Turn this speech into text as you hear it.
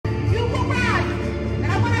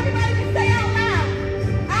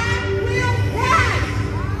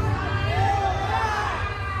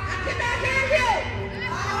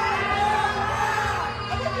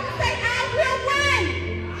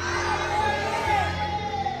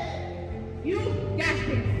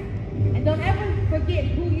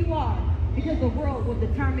because the world will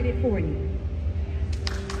determine it for you.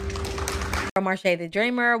 From Marsha the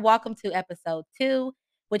Dreamer. Welcome to episode 2,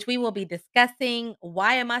 which we will be discussing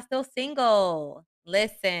why am I still single?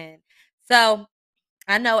 Listen. So,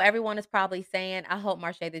 I know everyone is probably saying, I hope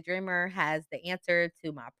Marsha the Dreamer has the answer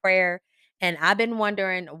to my prayer. And I've been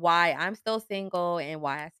wondering why I'm still single and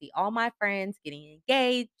why I see all my friends getting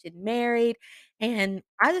engaged and married. And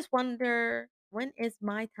I just wonder, when is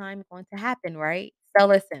my time going to happen, right? So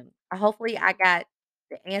listen, hopefully I got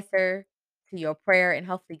the answer to your prayer and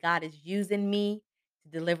hopefully God is using me to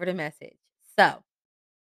deliver the message. So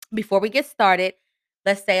before we get started,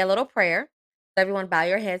 let's say a little prayer. So everyone bow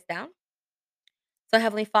your heads down. So,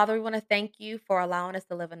 Heavenly Father, we want to thank you for allowing us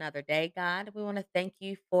to live another day, God. We want to thank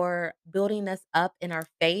you for building us up in our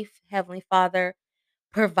faith, Heavenly Father,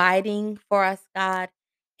 providing for us, God,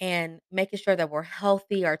 and making sure that we're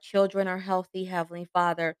healthy, our children are healthy, Heavenly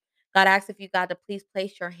Father. God, I ask if you, God, to please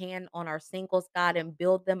place your hand on our singles, God, and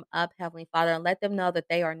build them up, Heavenly Father, and let them know that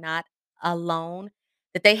they are not alone,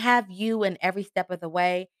 that they have you in every step of the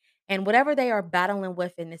way. And whatever they are battling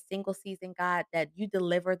with in this single season, God, that you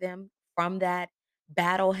deliver them from that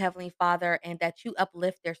battle, Heavenly Father, and that you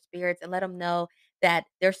uplift their spirits and let them know that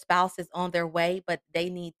their spouse is on their way, but they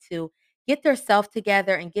need to get their self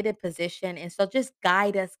together and get in position. And so just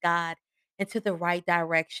guide us, God, into the right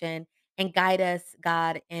direction and guide us,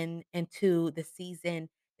 God, into the season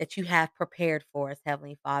that you have prepared for us,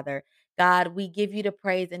 Heavenly Father. God, we give you the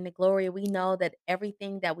praise and the glory. We know that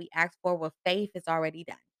everything that we ask for with faith is already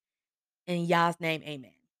done. In Yah's name,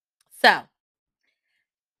 amen. So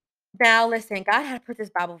now listen, God had put this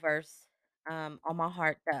Bible verse on my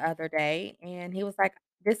heart the other day, and he was like,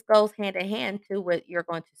 this goes hand in hand to what you're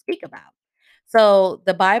going to speak about. So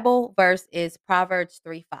the Bible verse is Proverbs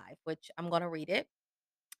 3:5, which I'm going to read it.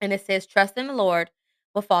 And it says, trust in the Lord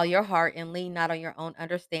with all your heart and lean not on your own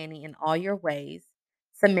understanding in all your ways.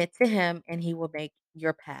 Submit to him, and he will make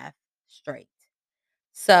your path straight.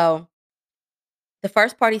 So the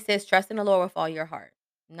first part he says, trust in the Lord with all your heart,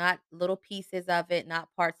 not little pieces of it, not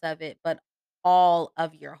parts of it, but all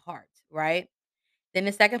of your heart, right? Then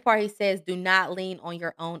the second part he says, do not lean on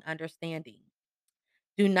your own understanding.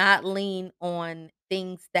 Do not lean on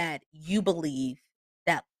things that you believe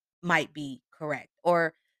that might be correct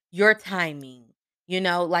or your timing.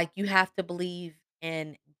 Like you have to believe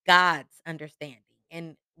in God's understanding.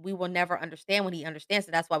 And we will never understand when he understands.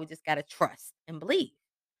 So that's why we just got to trust and believe.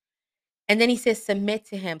 And then he says, submit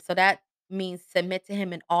to him. So that means submit to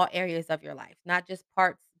him in all areas of your life, not just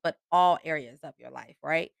parts, but all areas of your life,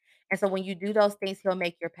 right? And so when you do those things, he'll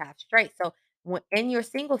make your path straight. So when in your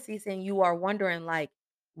single season, you are wondering, like,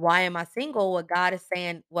 why am I single? Well, God is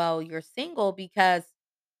saying, well, you're single because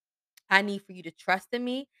I need for you to trust in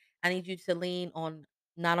me. I need you to lean on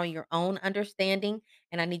not on your own understanding,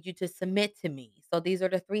 and I need you to submit to me. So these are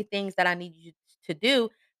the three things that I need you to do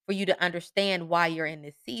for you to understand why you're in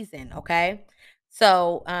this season. Okay.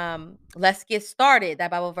 So let's get started.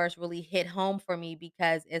 That Bible verse really hit home for me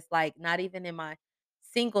because it's like not even in my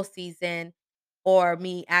single season or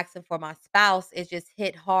me asking for my spouse, it just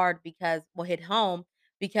hit hard because well hit home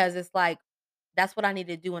because it's like that's what I need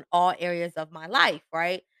to do in all areas of my life,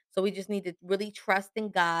 right? So we just need to really trust in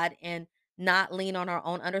God and not lean on our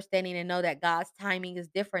own understanding and know that God's timing is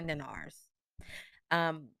different than ours.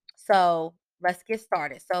 So let's get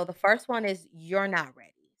started. So the first one is you're not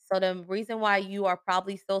ready. So the reason why you are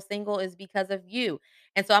probably still single is because of you.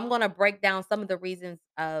 And so I'm going to break down some of the reasons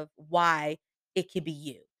of why it could be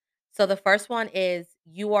you. So the first one is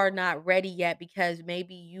you are not ready yet because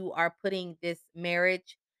maybe you are putting this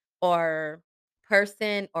marriage or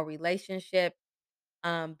person or relationship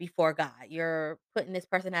before God. You're putting this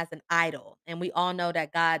person as an idol. And we all know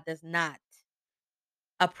that God does not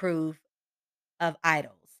approve of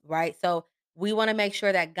idols, right? So we want to make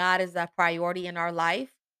sure that God is a priority in our life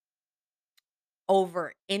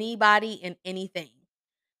over anybody and anything.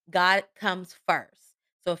 God comes first.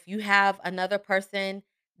 So if you have another person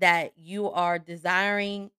that you are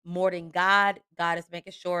desiring more than God, God is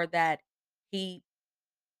making sure that he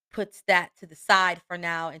puts that to the side for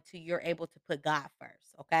now until you're able to put God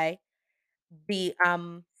first, okay? The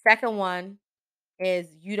second one is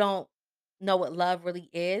you don't know what love really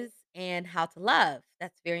is and how to love.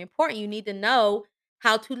 That's very important. You need to know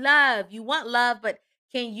how to love. You want love, but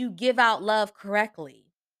can you give out love correctly?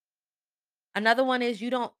 Another one is you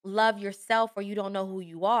don't love yourself or you don't know who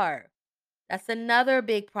you are. That's another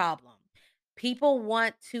big problem. People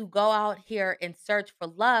want to go out here and search for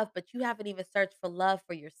love, but you haven't even searched for love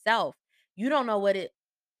for yourself. You don't know what it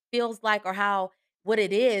feels like or how what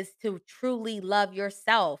it is to truly love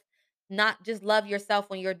yourself. Not just love yourself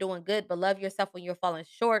when you're doing good, but love yourself when you're falling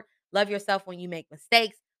short. Love yourself when you make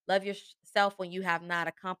mistakes. Love yourself when you have not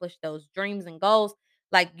accomplished those dreams and goals.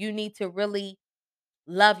 Like you need to really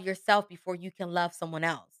love yourself before you can love someone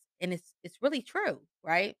else. And it's really true,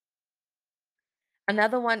 right?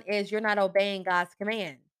 Another one is you're not obeying God's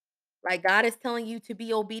command. Like God is telling you to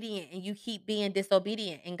be obedient and you keep being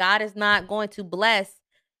disobedient. And God is not going to bless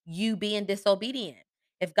you being disobedient.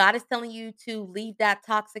 If God is telling you to leave that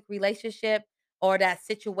toxic relationship or that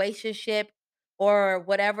situationship or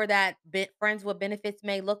whatever that friends with benefits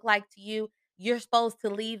may look like to you, you're supposed to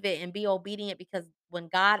leave it and be obedient because when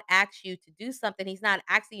God asks you to do something, He's not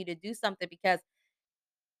asking you to do something because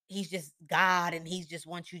he's just God and he just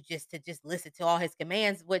wants you just to just listen to all his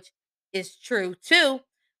commands, which is true too.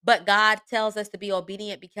 But God tells us to be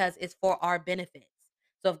obedient because it's for our benefits.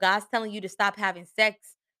 So if God's telling you to stop having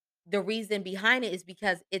sex, the reason behind it is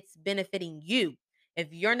because it's benefiting you.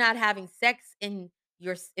 If you're not having sex in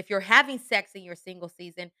if you're having sex in your single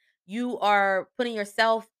season, you are putting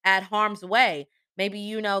yourself at harm's way. Maybe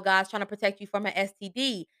you know God's trying to protect you from an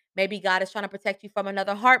STD. Maybe God is trying to protect you from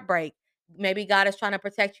another heartbreak. Maybe God is trying to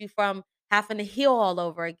protect you from having to heal all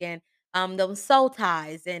over again. Those soul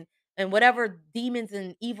ties and whatever demons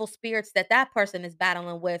and evil spirits that that person is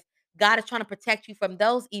battling with. God is trying to protect you from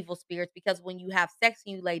those evil spirits because when you have sex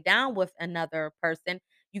and you lay down with another person,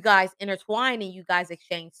 you guys intertwine and you guys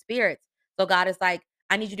exchange spirits. So God is like,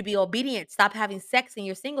 I need you to be obedient. Stop having sex in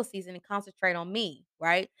your single season and concentrate on me,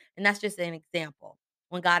 right? And that's just an example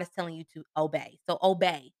when God is telling you to obey. So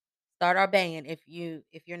obey. Start obeying if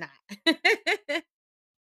you're not.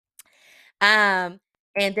 um,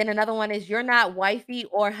 and then another one is you're not wifey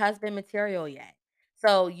or husband material yet.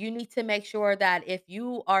 So you need to make sure that if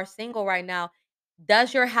you are single right now,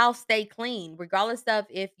 does your house stay clean, regardless of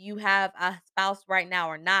if you have a spouse right now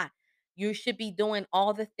or not? You should be doing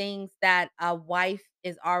all the things that a wife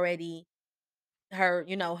is already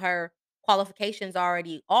her qualifications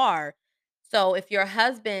already are. So if your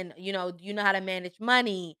husband, do you know how to manage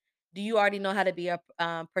money? Do you already know how to be a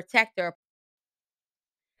protector?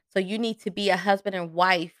 So you need to be a husband and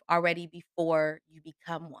wife already before you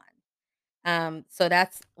become one. So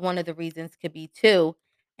that's one of the reasons could be too.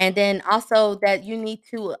 And then also that you need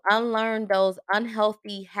to unlearn those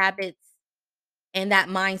unhealthy habits and that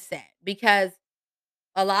mindset because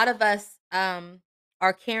a lot of us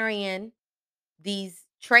are carrying these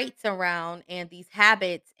traits around and these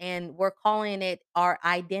habits and we're calling it our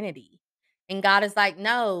identity. And God is like,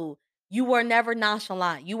 "No, you were never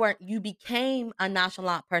nonchalant. You became a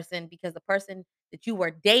nonchalant person because the person that you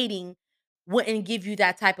were dating wouldn't give you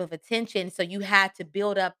that type of attention, so you had to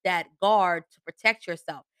build up that guard to protect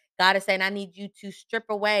yourself." God is saying, "I need you to strip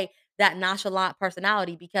away that nonchalant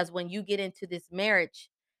personality because when you get into this marriage,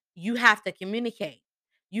 you have to communicate.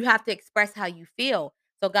 You have to express how you feel."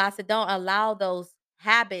 So God said, don't allow those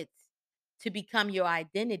habits to become your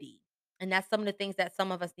identity. And that's some of the things that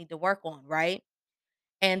some of us need to work on, right?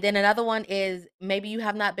 And then another one is maybe you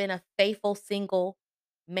have not been a faithful single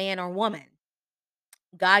man or woman.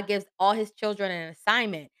 God gives all his children an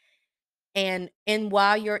assignment. And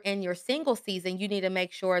while you're in your single season, you need to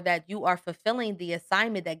make sure that you are fulfilling the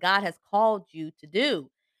assignment that God has called you to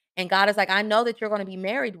do. And God is like, I know that you're going to be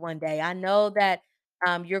married one day. I know that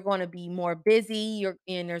you're going to be more busy.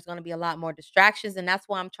 And there's going to be a lot more distractions. And that's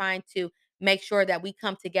why I'm trying to make sure that we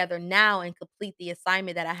come together now and complete the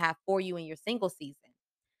assignment that I have for you in your single season.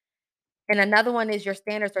 And another one is your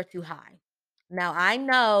standards are too high. Now I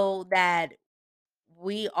know that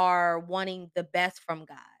we are wanting the best from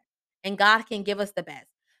God. And God can give us the best.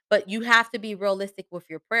 But you have to be realistic with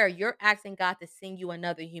your prayer. You're asking God to send you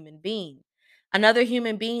another human being. Another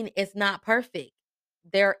human being is not perfect.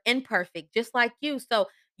 They're imperfect just like you. So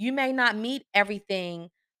you may not meet everything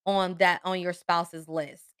on your spouse's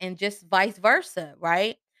list and just vice versa,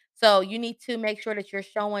 right? So you need to make sure that you're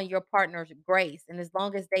showing your partners grace and as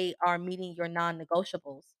long as they are meeting your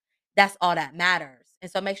non-negotiables, that's all that matters.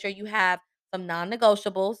 And so make sure you have some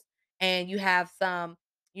non-negotiables and you have some,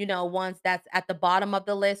 ones that's at the bottom of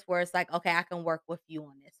the list where it's like, okay, I can work with you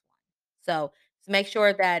on this one. So just make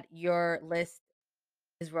sure that your list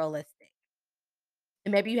is realistic.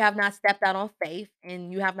 And maybe you have not stepped out on faith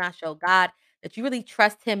and you have not showed God that you really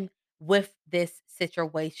trust him with this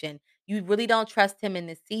situation. You really don't trust him in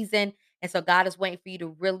this season. And so God is waiting for you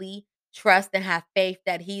to really trust and have faith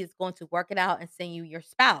that he is going to work it out and send you your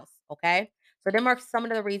spouse. Okay. So them are some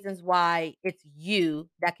of the reasons why it's you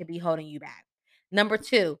that could be holding you back. Number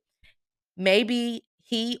two, maybe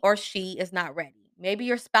he or she is not ready. Maybe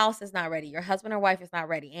your spouse is not ready. Your husband or wife is not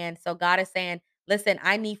ready. And so God is saying, listen,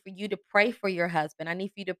 I need for you to pray for your husband. I need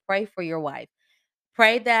for you to pray for your wife.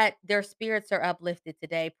 Pray that their spirits are uplifted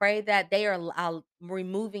today. Pray that they are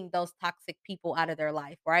removing those toxic people out of their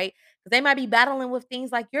life, right? Because they might be battling with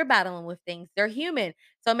things like you're battling with things. They're human.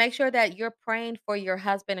 So make sure that you're praying for your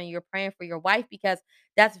husband and you're praying for your wife because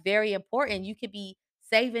that's very important. You could be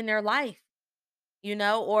saving their life,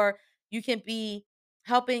 or you can be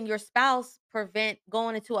helping your spouse prevent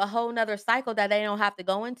going into a whole nother cycle that they don't have to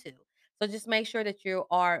go into. So just make sure that you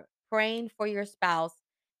are praying for your spouse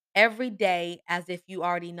every day as if you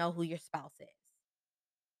already know who your spouse is.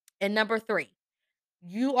 And number 3,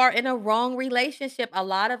 you are in a wrong relationship. A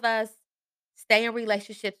lot of us stay in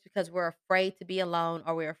relationships because we're afraid to be alone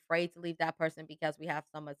or we're afraid to leave that person because we have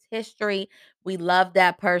so much history. We love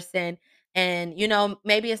that person. And,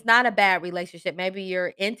 maybe it's not a bad relationship. Maybe you're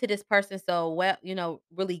into this person so well,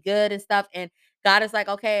 really good and stuff. And God is like,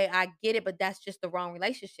 okay, I get it, but that's just the wrong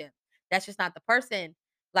relationship. That's just not the person.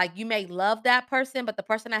 Like you may love that person, but the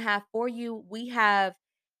person I have for you, we have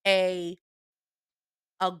a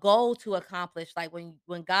a goal to accomplish. Like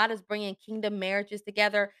when God is bringing kingdom marriages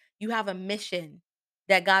together, you have a mission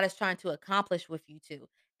that God is trying to accomplish with you too.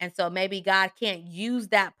 And so maybe God can't use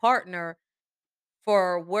that partner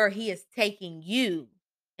for where he is taking you.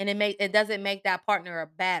 And it doesn't make that partner a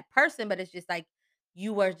bad person, but it's just like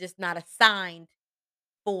you were just not assigned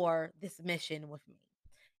for this mission with me.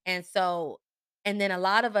 And so, and then a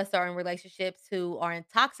lot of us are in relationships who are in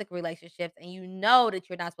toxic relationships, and you know that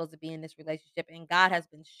you're not supposed to be in this relationship. And God has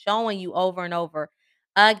been showing you over and over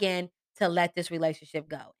again to let this relationship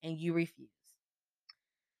go, and you refuse.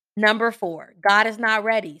 Number 4, God is not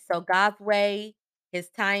ready. So, God's way, his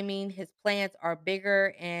timing, his plans are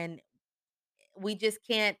bigger, and we just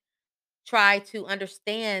can't try to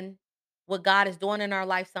understand what God is doing in our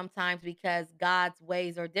life sometimes because God's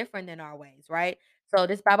ways are different than our ways, right? So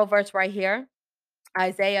this Bible verse right here,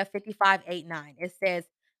 Isaiah 55:8-9, it says,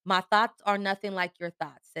 "My thoughts are nothing like your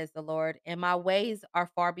thoughts, says the Lord, and my ways are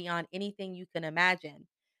far beyond anything you can imagine.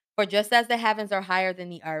 For just as the heavens are higher than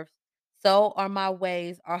the earth, so are my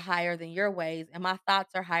ways are higher than your ways, and my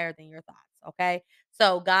thoughts are higher than your thoughts." Okay.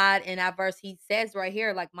 So God in that verse, he says right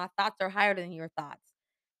here, like, my thoughts are higher than your thoughts.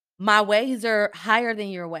 My ways are higher than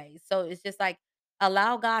your ways. So it's just like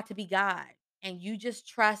allow God to be God and you just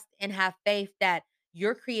trust and have faith that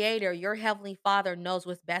your creator, your heavenly father knows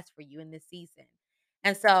what's best for you in this season.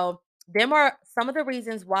 And so them are some of the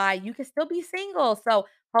reasons why you can still be single. So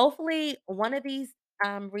hopefully one of these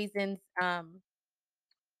reasons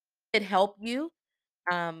could help you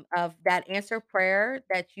of that answer prayer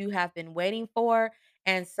that you have been waiting for.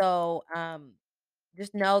 And so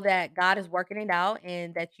just know that God is working it out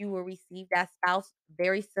and that you will receive that spouse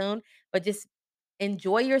very soon. But just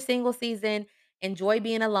enjoy your single season, enjoy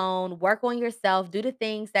being alone, work on yourself, do the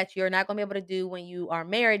things that you're not going to be able to do when you are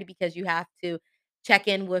married because you have to check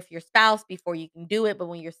in with your spouse before you can do it. But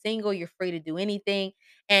when you're single, you're free to do anything.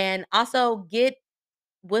 And also get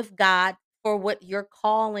with God for what your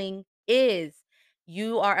calling is.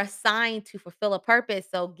 You are assigned to fulfill a purpose.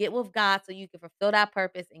 So get with God so you can fulfill that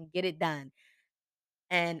purpose and get it done.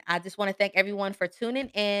 And I just want to thank everyone for tuning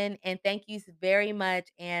in and thank you very much.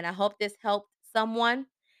 And I hope this helped someone.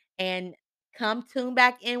 And come tune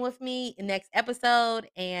back in with me in next episode.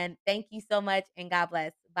 And thank you so much. And God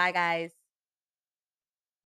bless. Bye, guys.